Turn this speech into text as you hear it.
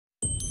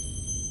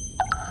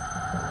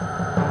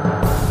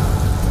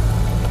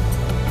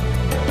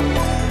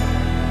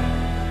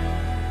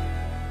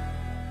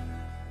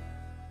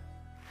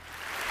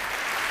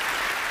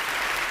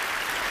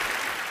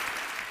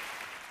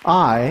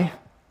I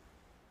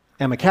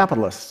am a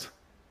capitalist.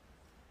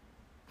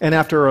 And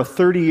after a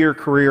 30-year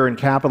career in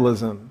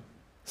capitalism,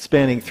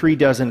 spanning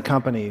 36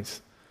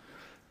 companies,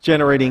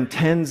 generating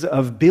tens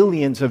of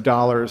billions of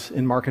dollars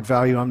in market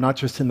value, I'm not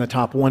just in the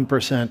top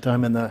 1%,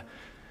 I'm in the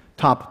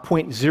top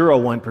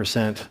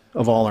 0.01%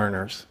 of all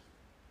earners.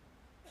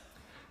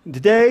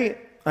 Today,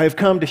 I have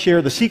come to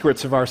share the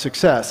secrets of our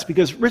success,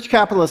 because rich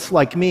capitalists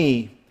like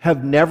me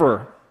have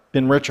never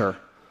been richer.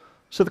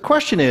 So the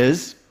question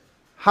is,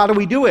 how do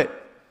we do it?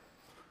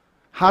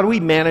 How do we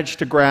manage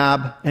to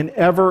grab an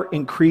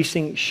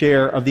ever-increasing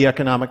share of the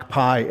economic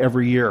pie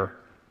every year?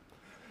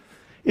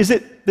 Is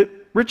it that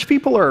rich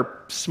people are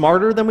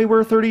smarter than we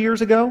were 30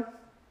 years ago?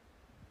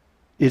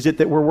 Is it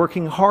that we're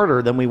working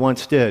harder than we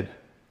once did?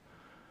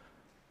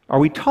 Are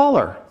we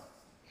taller?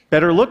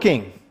 Better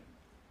looking?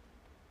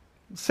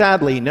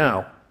 Sadly,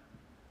 no.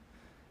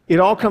 It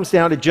all comes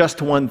down to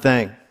just one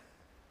thing: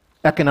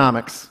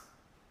 economics.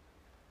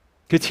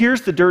 Because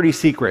here's the dirty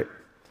secret.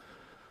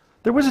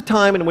 There was a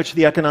time in which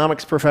the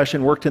economics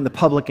profession worked in the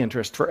public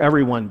interest for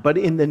everyone, but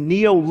in the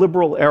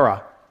neoliberal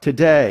era,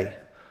 today,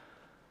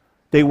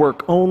 they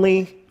work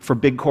only for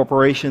big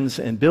corporations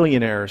and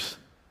billionaires.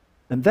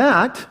 And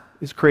that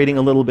is creating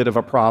a little bit of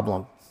a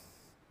problem.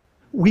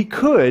 We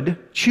could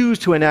choose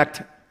to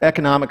enact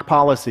economic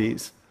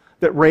policies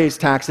that raise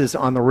taxes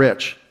on the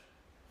rich,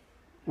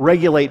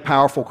 regulate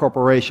powerful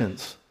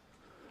corporations,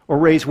 or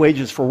raise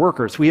wages for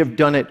workers. We have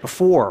done it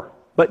before.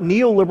 But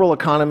neoliberal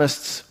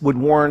economists would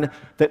warn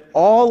that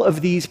all of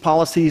these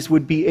policies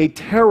would be a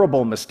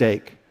terrible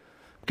mistake,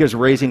 because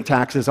raising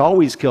taxes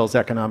always kills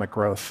economic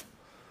growth.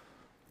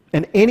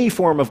 And any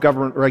form of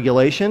government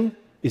regulation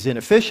is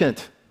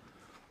inefficient,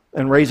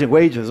 and raising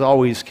wages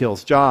always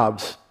kills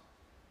jobs.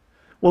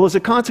 Well, as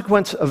a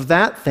consequence of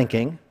that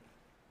thinking,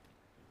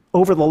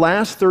 over the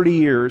last 30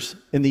 years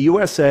in the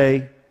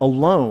USA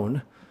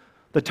alone,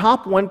 the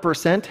top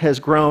 1% has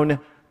grown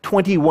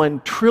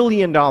 $21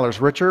 trillion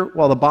richer,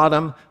 while the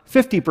bottom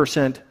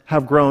 50%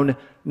 have grown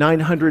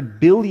 $900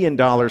 billion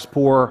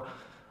poor,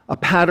 a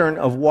pattern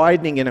of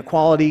widening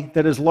inequality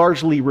that has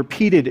largely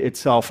repeated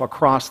itself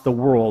across the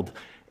world.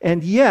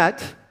 And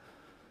yet,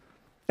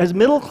 as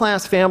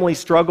middle-class families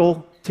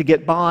struggle to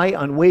get by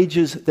on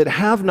wages that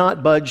have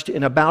not budged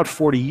in about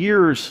 40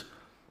 years,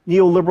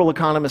 neoliberal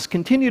economists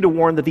continue to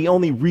warn that the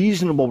only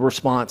reasonable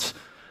response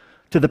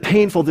to the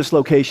painful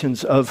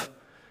dislocations of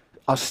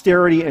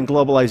austerity and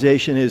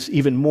globalization is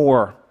even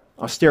more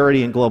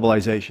austerity and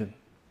globalization.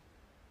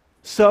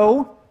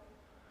 So,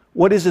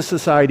 what is a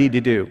society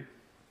to do?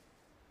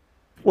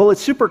 Well,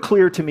 it's super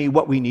clear to me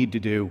what we need to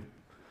do.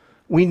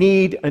 We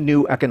need a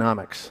new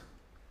economics.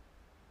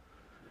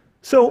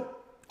 So,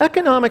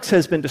 economics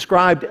has been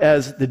described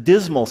as the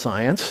dismal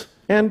science,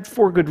 and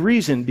for good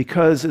reason,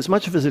 because as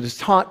much as it is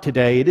taught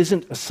today, it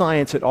isn't a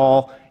science at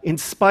all, in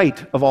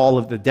spite of all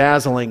of the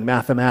dazzling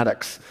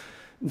mathematics.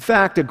 In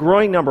fact, a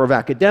growing number of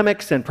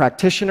academics and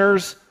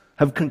practitioners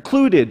have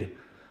concluded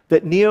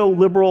that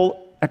neoliberal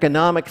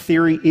economic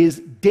theory is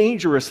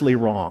dangerously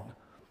wrong,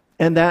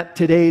 and that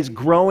today's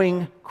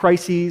growing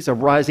crises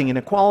of rising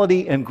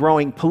inequality and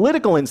growing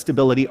political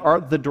instability are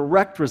the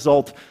direct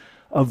result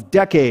of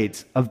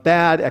decades of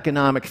bad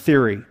economic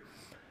theory.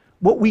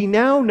 What we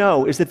now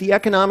know is that the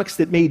economics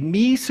that made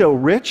me so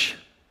rich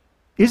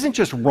isn't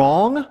just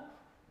wrong,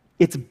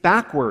 it's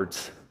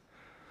backwards.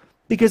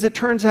 Because it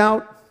turns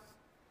out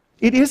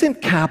it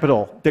isn't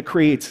capital that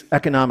creates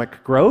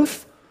economic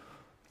growth,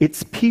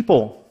 it's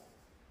people.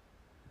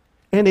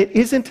 And it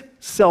isn't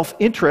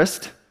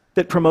self-interest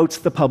that promotes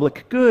the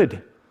public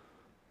good,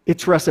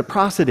 it's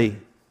reciprocity.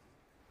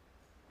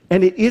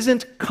 And it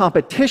isn't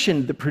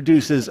competition that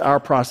produces our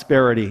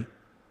prosperity,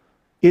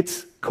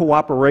 it's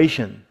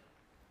cooperation.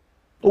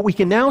 What we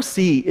can now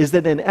see is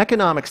that an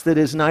economics that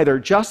is neither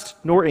just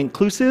nor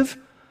inclusive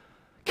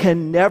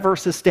can never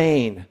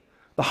sustain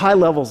the high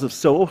levels of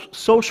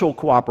social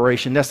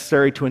cooperation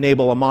necessary to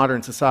enable a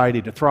modern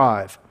society to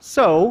thrive.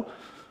 So,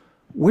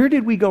 where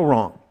did we go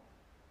wrong?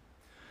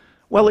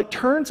 Well, it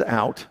turns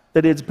out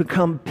that it's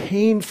become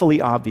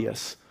painfully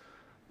obvious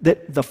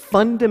that the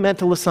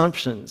fundamental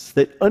assumptions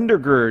that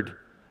undergird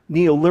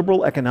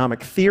neoliberal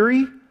economic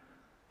theory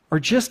are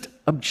just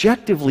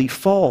objectively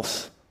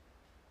false.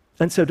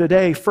 And so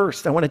today,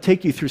 first, I want to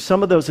take you through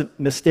some of those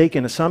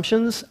mistaken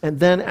assumptions, and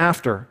then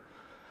after,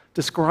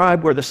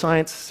 describe where the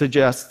science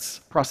suggests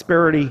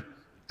prosperity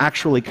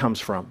actually comes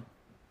from.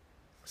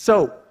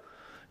 So,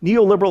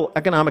 neoliberal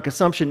economic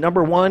assumption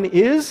number one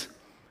is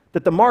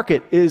that the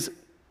market is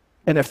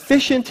an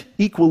efficient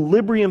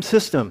equilibrium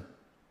system,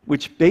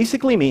 which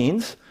basically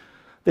means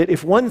that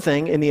if one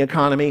thing in the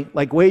economy,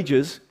 like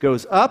wages,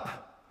 goes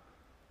up,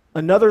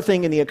 another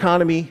thing in the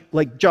economy,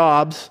 like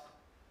jobs,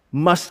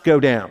 must go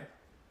down.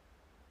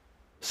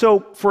 So,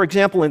 for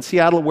example, in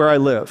Seattle, where I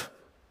live,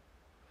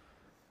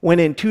 when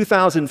in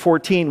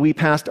 2014 we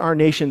passed our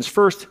nation's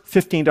first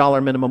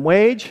 $15 minimum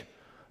wage,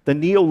 the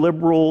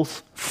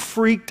neoliberals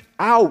freaked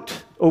out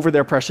over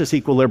their precious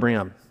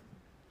equilibrium.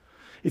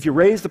 If you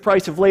raise the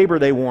price of labor,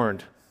 they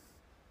warned,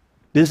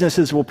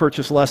 businesses will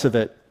purchase less of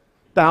it.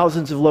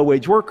 Thousands of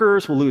low-wage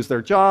workers will lose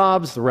their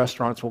jobs, the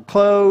restaurants will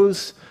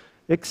close,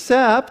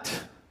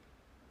 except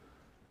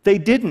they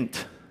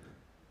didn't.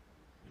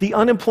 The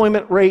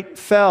unemployment rate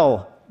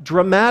fell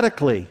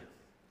dramatically.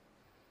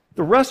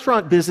 The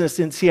restaurant business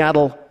in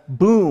Seattle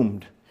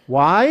boomed.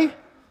 Why?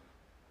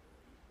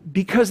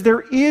 Because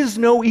there is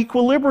no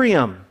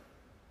equilibrium.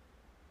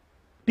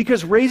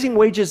 Because raising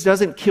wages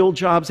doesn't kill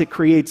jobs, it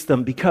creates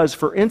them. Because,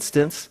 for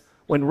instance,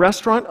 when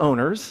restaurant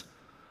owners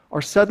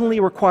are suddenly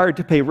required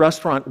to pay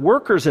restaurant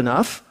workers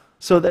enough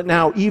so that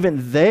now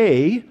even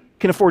they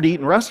can afford to eat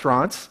in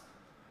restaurants,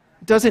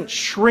 it doesn't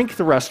shrink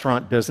the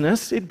restaurant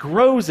business, it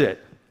grows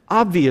it,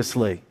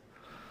 obviously.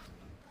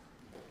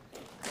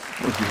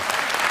 Thank you.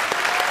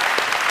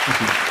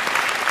 Thank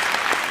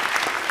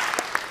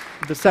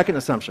you. The second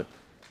assumption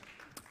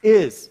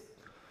is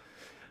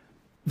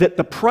that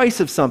the price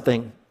of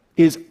something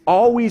is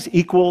always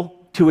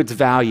equal to its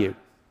value,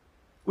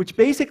 which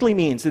basically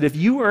means that if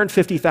you earn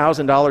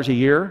 $50,000 a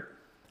year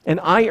and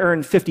I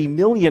earn $50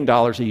 million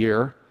a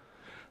year,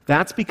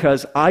 that's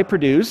because I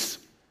produce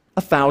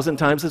 1,000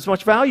 times as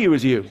much value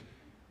as you.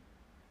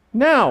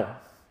 Now,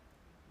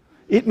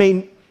 it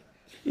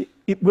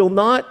will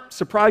not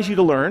surprise you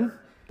to learn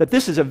that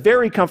this is a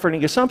very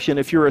comforting assumption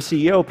if you're a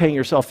CEO paying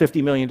yourself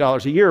 $50 million a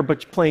year,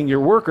 but paying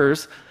your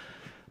workers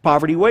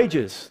poverty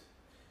wages.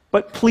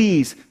 But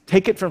please,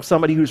 take it from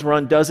somebody who's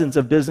run dozens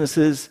of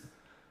businesses.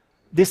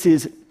 This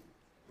is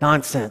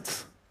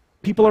nonsense.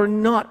 People are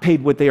not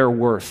paid what they are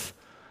worth.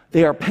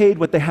 They are paid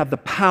what they have the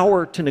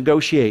power to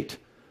negotiate.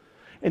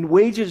 And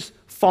wages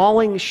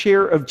falling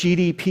share of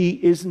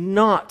GDP is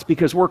not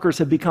because workers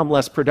have become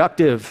less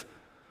productive,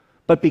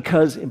 but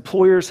because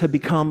employers have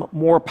become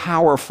more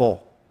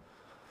powerful.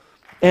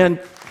 And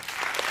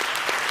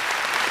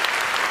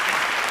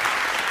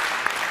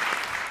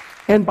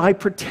by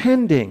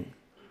pretending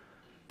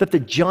that the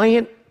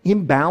giant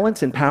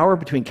imbalance in power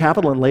between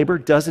capital and labor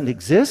doesn't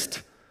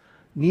exist,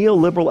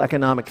 neoliberal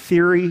economic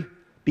theory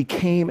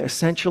became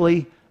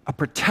essentially a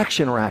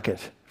protection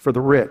racket for the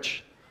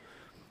rich.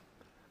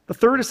 The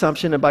third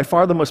assumption, and by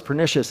far the most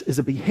pernicious, is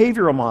a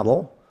behavioral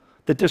model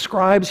that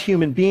describes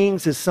human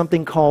beings as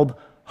something called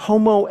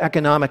Homo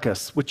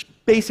economicus, which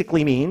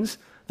basically means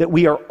that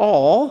we are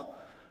all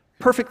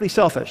perfectly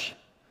selfish,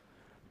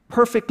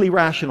 perfectly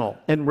rational,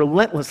 and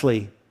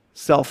relentlessly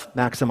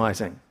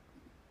self-maximizing.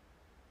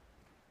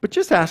 But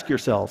just ask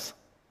yourselves,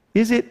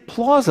 is it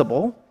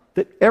plausible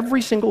that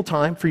every single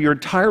time for your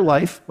entire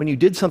life, when you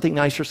did something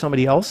nice for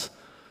somebody else,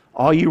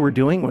 all you were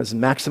doing was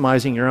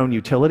maximizing your own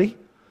utility?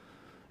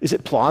 Is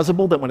it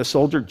plausible that when a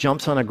soldier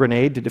jumps on a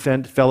grenade to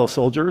defend fellow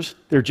soldiers,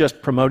 they're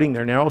just promoting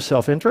their narrow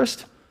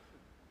self-interest?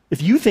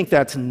 If you think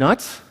that's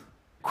nuts,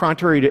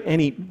 contrary to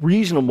any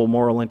reasonable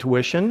moral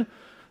intuition,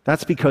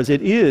 that's because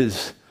it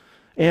is,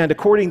 and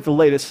according to the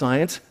latest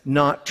science,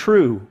 not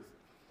true.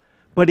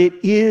 But it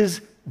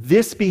is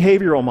this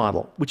behavioral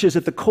model, which is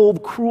at the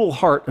cold, cruel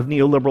heart of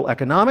neoliberal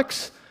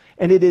economics,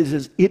 and it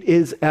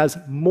is as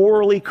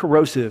morally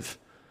corrosive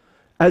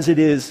as it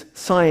is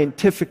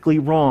scientifically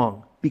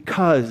wrong,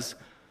 because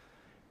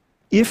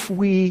if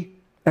we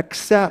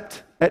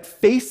accept at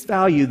face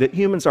value that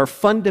humans are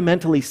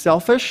fundamentally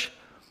selfish,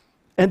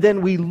 and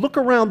then we look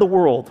around the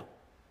world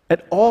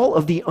at all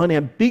of the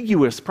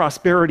unambiguous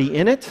prosperity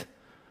in it,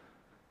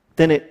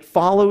 then it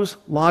follows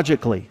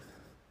logically.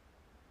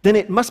 Then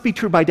it must be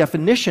true by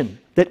definition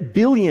that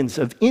billions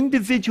of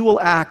individual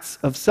acts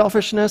of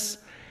selfishness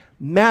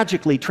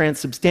magically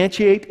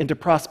transubstantiate into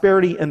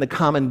prosperity and the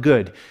common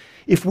good.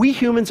 If we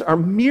humans are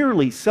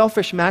merely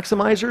selfish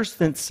maximizers,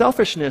 then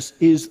selfishness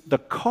is the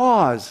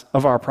cause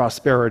of our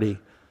prosperity.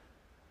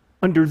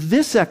 Under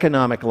this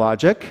economic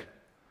logic,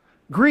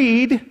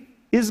 greed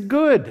is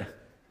good.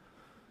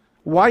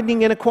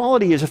 Widening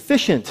inequality is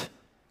efficient,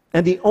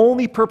 and the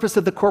only purpose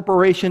of the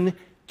corporation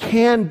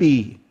can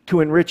be to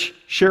enrich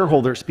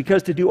shareholders,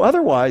 because to do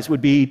otherwise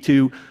would be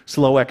to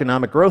slow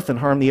economic growth and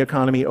harm the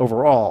economy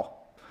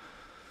overall.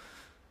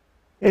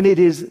 And it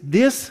is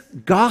this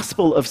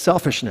gospel of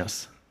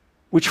selfishness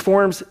which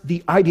forms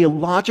the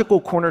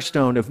ideological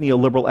cornerstone of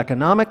neoliberal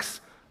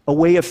economics, a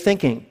way of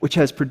thinking which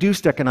has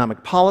produced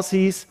economic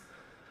policies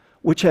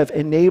which have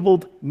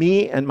enabled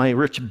me and my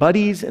rich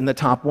buddies in the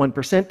top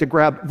 1% to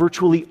grab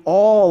virtually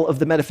all of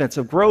the benefits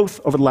of growth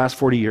over the last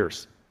 40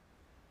 years.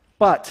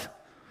 But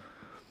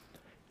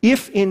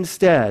if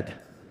instead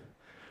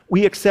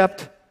we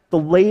accept the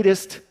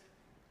latest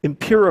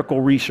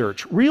empirical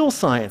research, real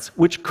science,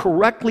 which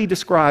correctly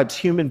describes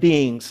human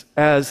beings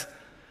as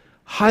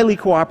highly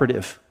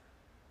cooperative,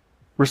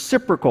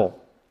 reciprocal,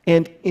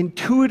 and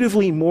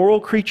intuitively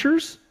moral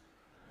creatures,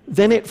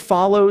 then it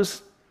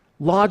follows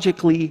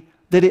logically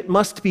that it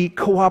must be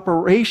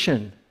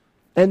cooperation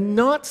and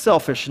not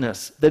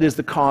selfishness that is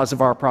the cause of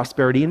our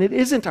prosperity. And it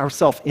isn't our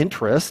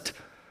self-interest,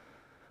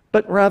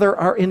 but rather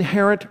our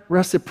inherent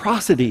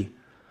reciprocity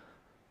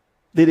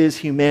that is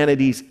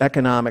humanity's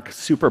economic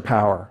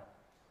superpower.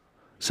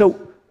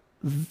 So,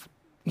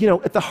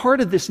 at the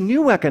heart of this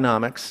new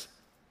economics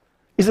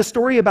is a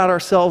story about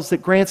ourselves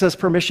that grants us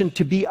permission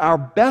to be our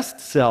best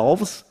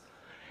selves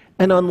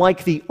And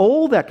unlike the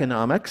old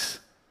economics,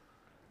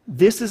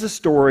 this is a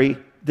story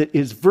that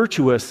is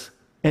virtuous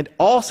and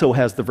also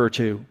has the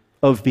virtue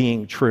of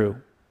being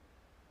true.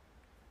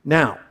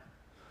 Now,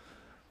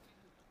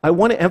 I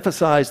want to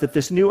emphasize that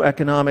this new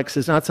economics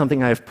is not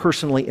something I have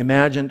personally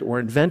imagined or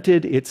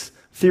invented. Its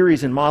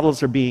theories and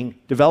models are being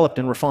developed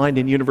and refined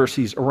in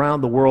universities around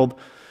the world,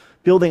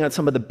 building on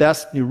some of the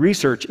best new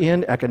research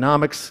in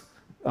economics,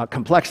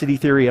 complexity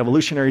theory,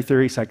 evolutionary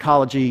theory,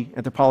 psychology,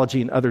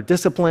 anthropology, and other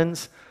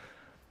disciplines.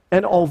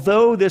 And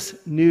although this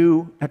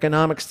new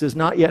economics does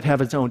not yet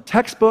have its own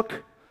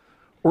textbook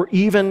or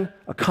even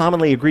a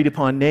commonly agreed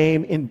upon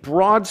name, in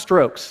broad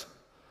strokes,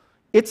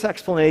 its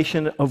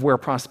explanation of where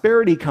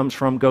prosperity comes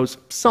from goes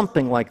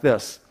something like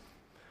this.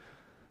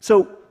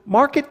 So,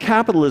 market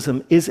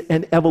capitalism is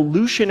an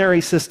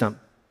evolutionary system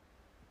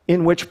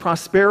in which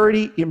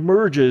prosperity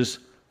emerges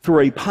through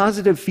a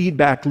positive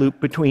feedback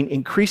loop between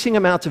increasing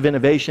amounts of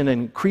innovation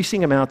and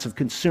increasing amounts of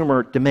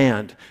consumer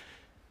demand.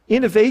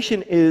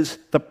 Innovation is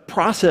the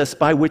process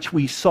by which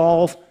we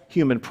solve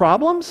human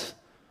problems.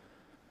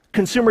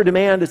 Consumer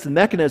demand is the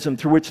mechanism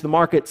through which the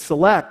market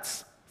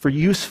selects for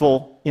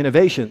useful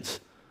innovations.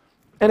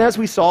 And as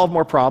we solve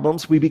more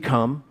problems, we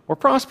become more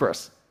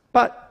prosperous.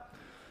 But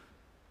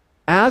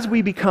as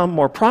we become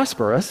more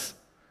prosperous,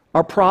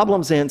 our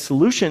problems and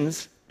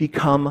solutions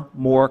become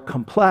more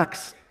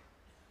complex.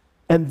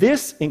 And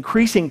this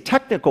increasing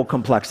technical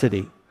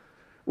complexity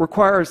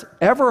requires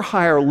ever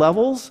higher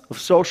levels of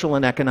social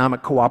and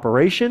economic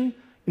cooperation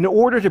in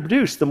order to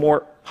produce the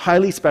more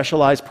highly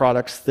specialized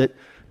products that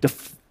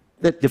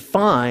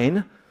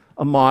define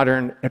a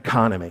modern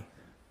economy.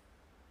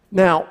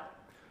 Now,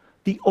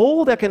 the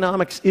old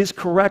economics is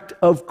correct,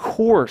 of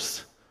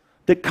course,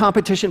 that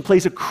competition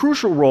plays a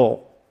crucial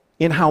role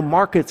in how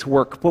markets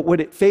work, but what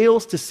it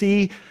fails to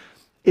see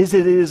is that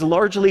it is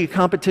largely a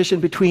competition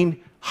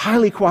between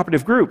highly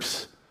cooperative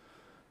groups,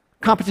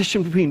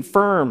 competition between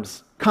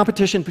firms,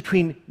 competition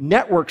between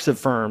networks of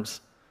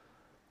firms,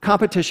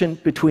 competition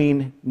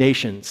between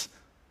nations.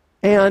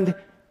 And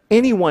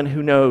anyone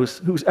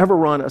who's ever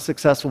run a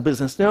successful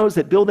business knows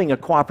that building a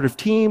cooperative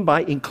team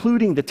by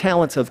including the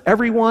talents of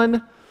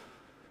everyone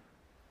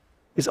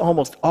is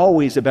almost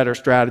always a better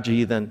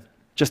strategy than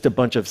just a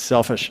bunch of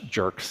selfish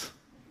jerks.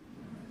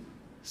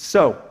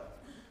 So,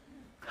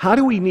 how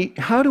do we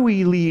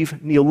leave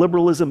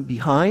neoliberalism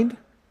behind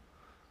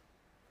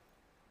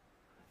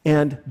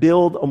and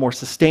build a more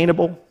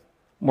sustainable,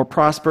 more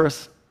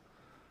prosperous,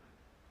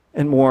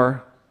 and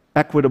more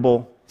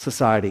equitable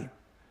society?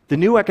 The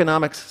new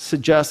economics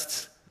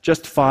suggests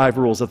just 5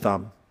 rules of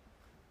thumb.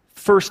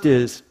 First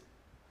is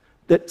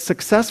that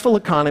successful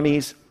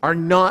economies are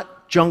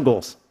not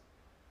jungles,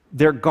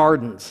 they're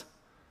gardens,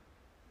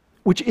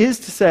 which is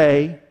to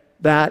say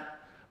that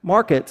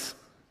markets,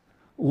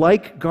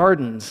 like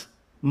gardens,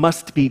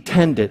 must be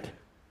tended.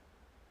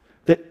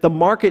 That the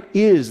market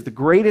is the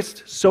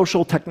greatest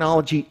social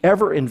technology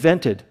ever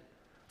invented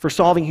for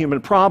solving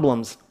human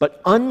problems,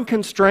 but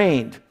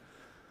unconstrained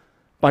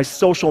by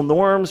social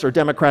norms or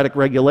democratic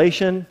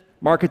regulation,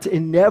 markets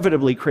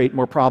inevitably create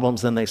more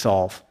problems than they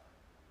solve.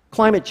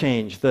 Climate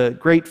change, the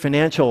great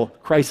financial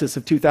crisis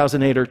of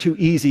 2008 are 2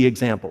 easy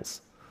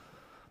examples.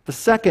 The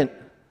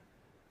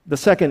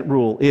second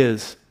rule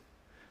is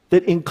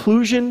that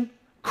inclusion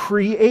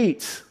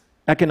creates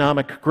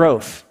economic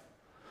growth.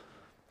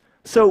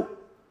 So,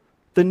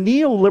 the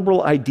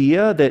neoliberal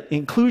idea that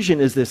inclusion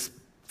is this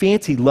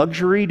fancy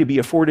luxury to be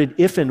afforded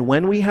if and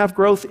when we have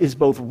growth is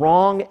both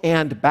wrong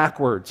and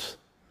backwards.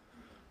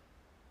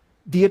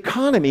 The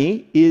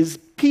economy is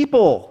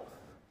people.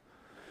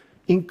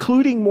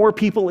 Including more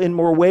people in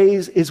more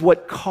ways is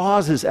what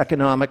causes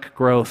economic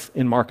growth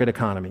in market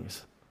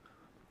economies.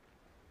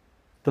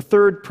 The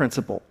third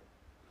principle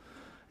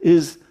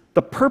is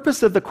the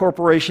purpose of the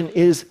corporation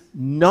is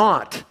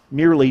not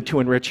merely to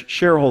enrich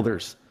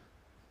shareholders.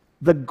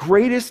 The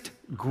greatest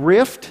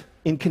grift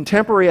in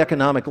contemporary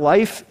economic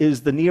life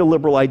is the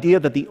neoliberal idea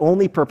that the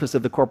only purpose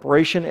of the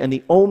corporation and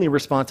the only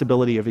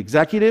responsibility of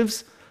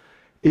executives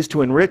is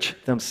to enrich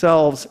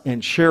themselves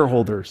and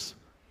shareholders.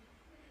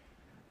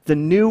 The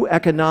new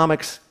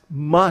economics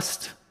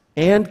must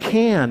and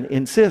can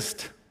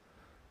insist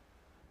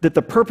that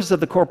the purpose of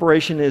the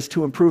corporation is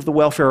to improve the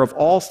welfare of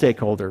all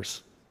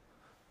stakeholders,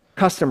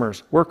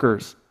 customers,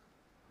 workers,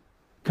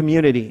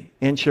 community,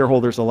 and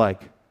shareholders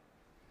alike.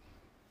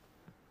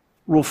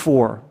 Rule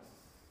 4.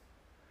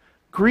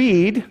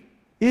 Greed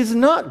is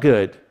not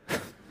good.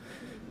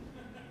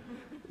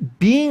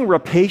 Being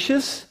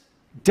rapacious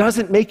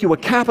doesn't make you a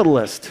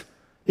capitalist.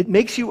 It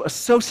makes you a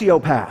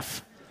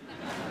sociopath.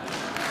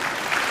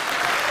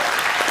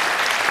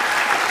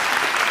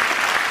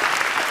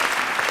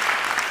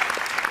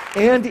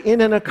 And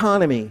in an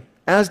economy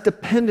as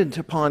dependent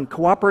upon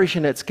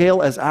cooperation at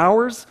scale as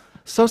ours,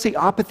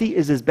 sociopathy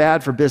is as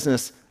bad for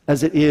business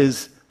as it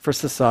is for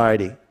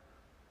society.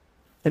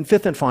 And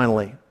fifth and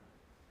finally,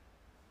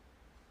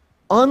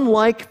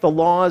 unlike the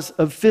laws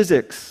of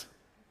physics,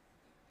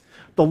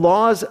 the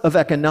laws of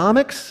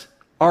economics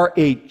are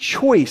a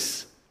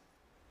choice,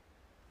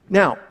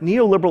 Now,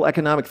 neoliberal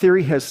economic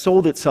theory has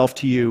sold itself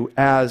to you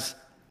as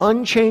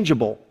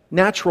unchangeable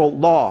natural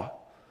law,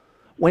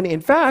 when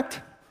in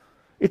fact,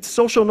 it's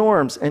social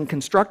norms and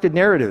constructed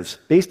narratives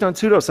based on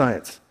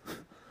pseudoscience.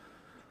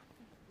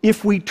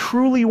 If we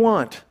truly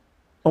want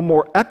a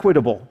more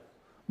equitable,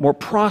 more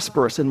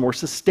prosperous, and more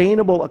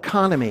sustainable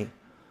economy,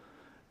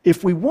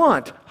 if we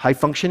want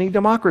high-functioning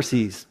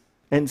democracies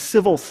and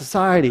civil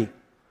society,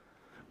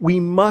 we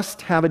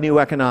must have a new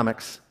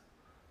economics.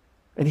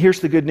 And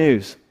here's the good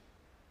news.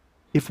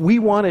 If we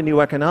want a new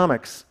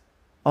economics,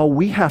 all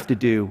we have to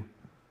do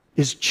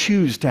is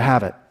choose to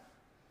have it.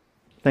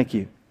 Thank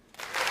you.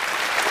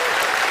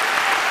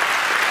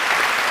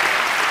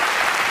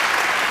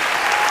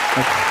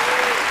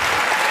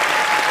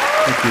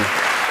 Thank you.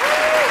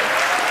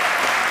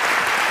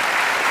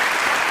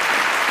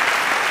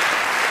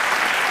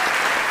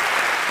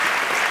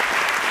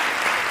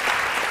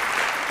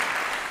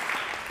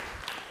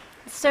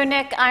 So,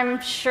 Nick,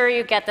 I'm sure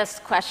you get this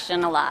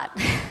question a lot.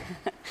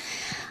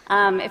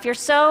 If you're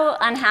so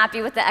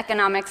unhappy with the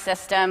economic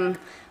system,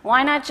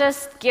 why not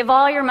just give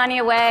all your money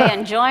away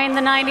and join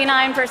the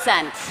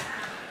 99%?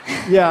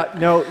 Yeah,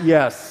 no,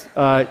 yes,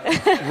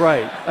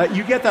 right.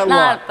 You get that a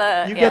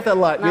lot. You get that a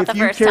lot. If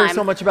you care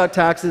so much about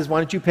taxes, why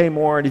don't you pay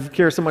more? And if you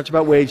care so much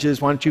about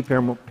wages, why don't you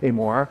pay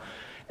more?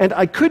 And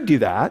I could do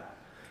that.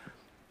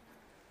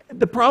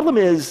 The problem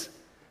is,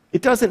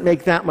 it doesn't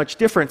make that much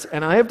difference.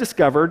 And I have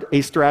discovered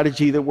a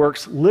strategy that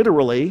works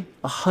literally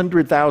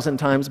 100,000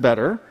 times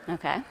better,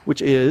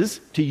 which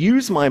is to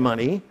use my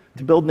money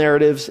to build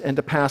narratives and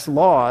to pass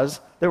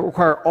laws that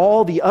require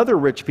all the other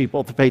rich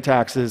people to pay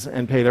taxes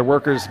and pay their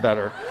workers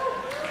better.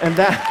 And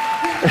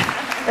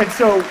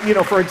so,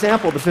 for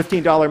example, the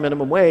 $15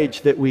 minimum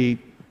wage that we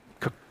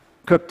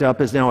cooked up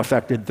has now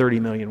affected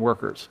 30 million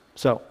workers.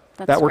 So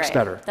that works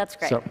better. That's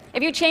great. So.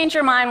 If you change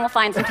your mind, we'll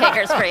find some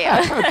takers for you.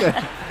 Okay.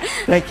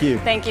 Thank you.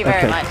 Thank you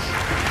very much.